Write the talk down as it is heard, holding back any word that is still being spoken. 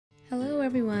Hello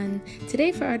everyone!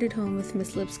 Today for Art at Home with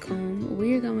Miss Lipscomb,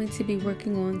 we are going to be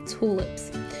working on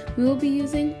tulips. We will be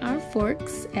using our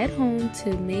forks at home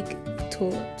to make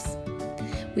tulips.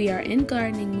 We are in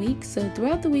gardening week, so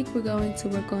throughout the week we're going to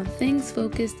work on things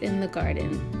focused in the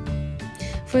garden.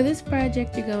 For this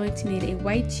project you're going to need a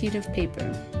white sheet of paper.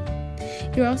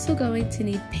 You're also going to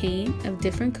need paint of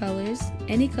different colors,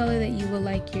 any color that you would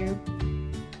like your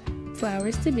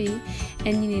flowers to be,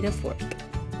 and you need a fork.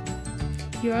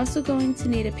 You're also going to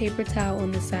need a paper towel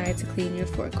on the side to clean your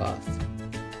fork off.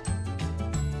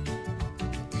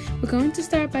 We're going to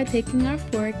start by taking our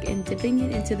fork and dipping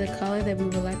it into the color that we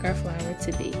would like our flower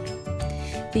to be.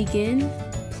 Begin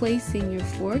placing your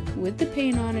fork with the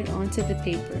paint on it onto the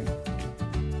paper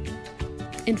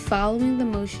and following the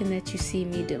motion that you see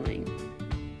me doing.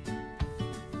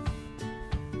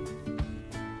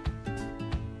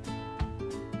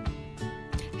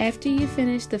 After you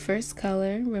finish the first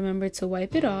color, remember to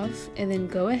wipe it off and then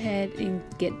go ahead and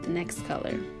get the next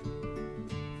color.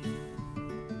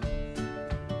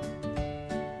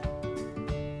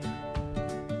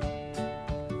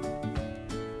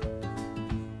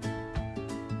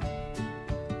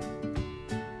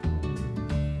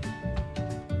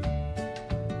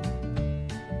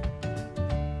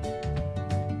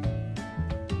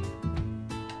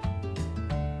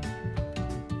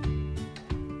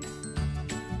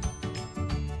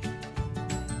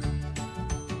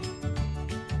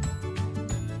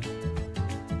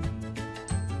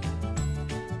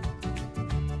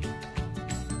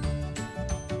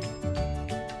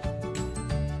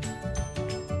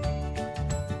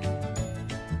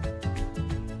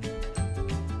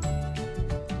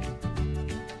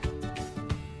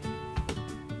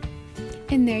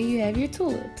 And there you have your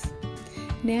tulips.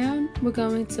 Now we're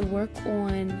going to work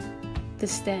on the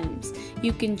stems.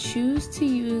 You can choose to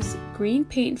use green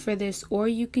paint for this, or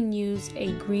you can use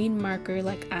a green marker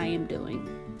like I am doing.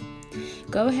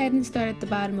 Go ahead and start at the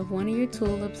bottom of one of your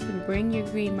tulips and bring your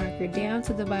green marker down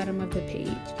to the bottom of the page.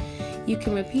 You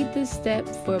can repeat this step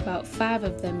for about 5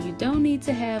 of them. You don't need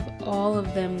to have all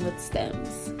of them with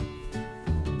stems.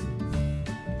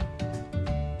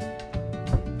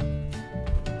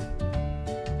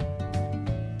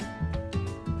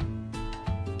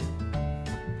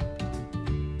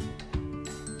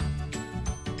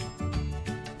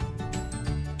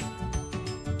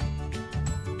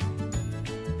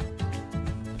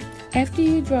 After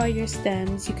you draw your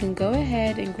stems, you can go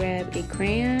ahead and grab a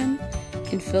crayon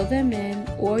and fill them in,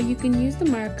 or you can use the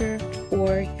marker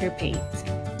or your paint,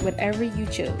 whatever you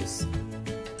chose.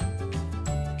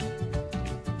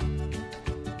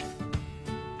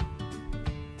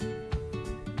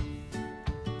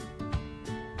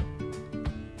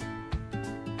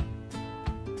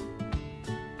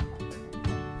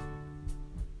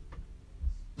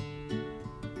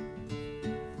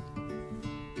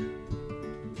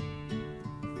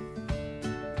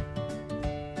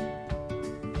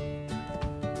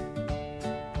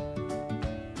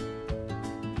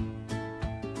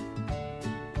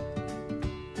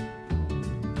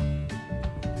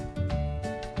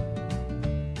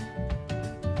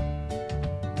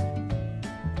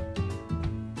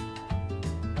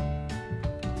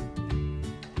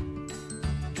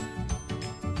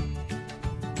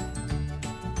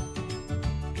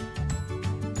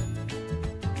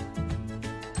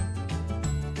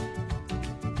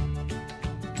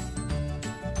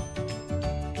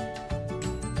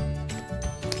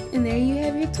 And there you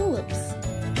have your tulips.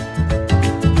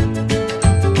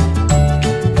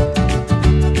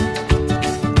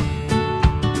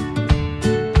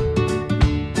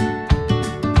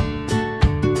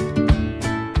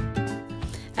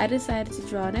 I decided to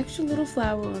draw an extra little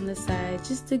flower on the side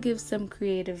just to give some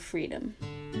creative freedom.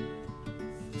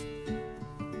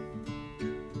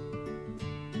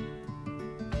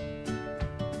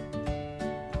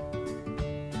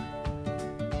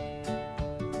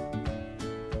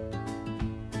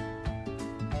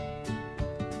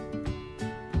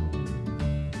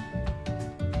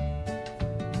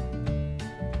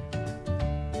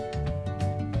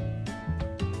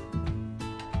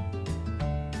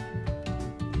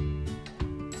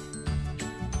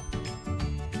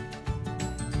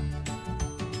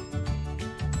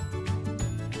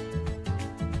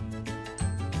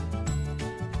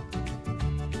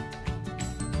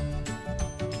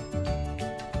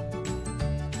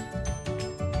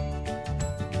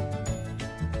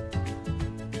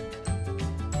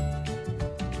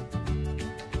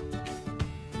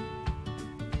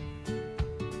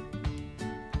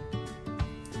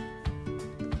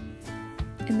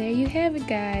 And there you have it,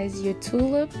 guys, your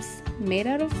tulips made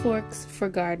out of forks for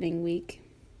gardening week.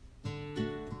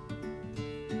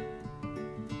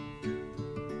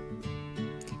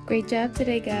 Great job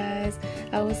today, guys.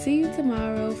 I will see you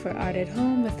tomorrow for Art at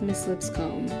Home with Miss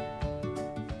Lipscomb.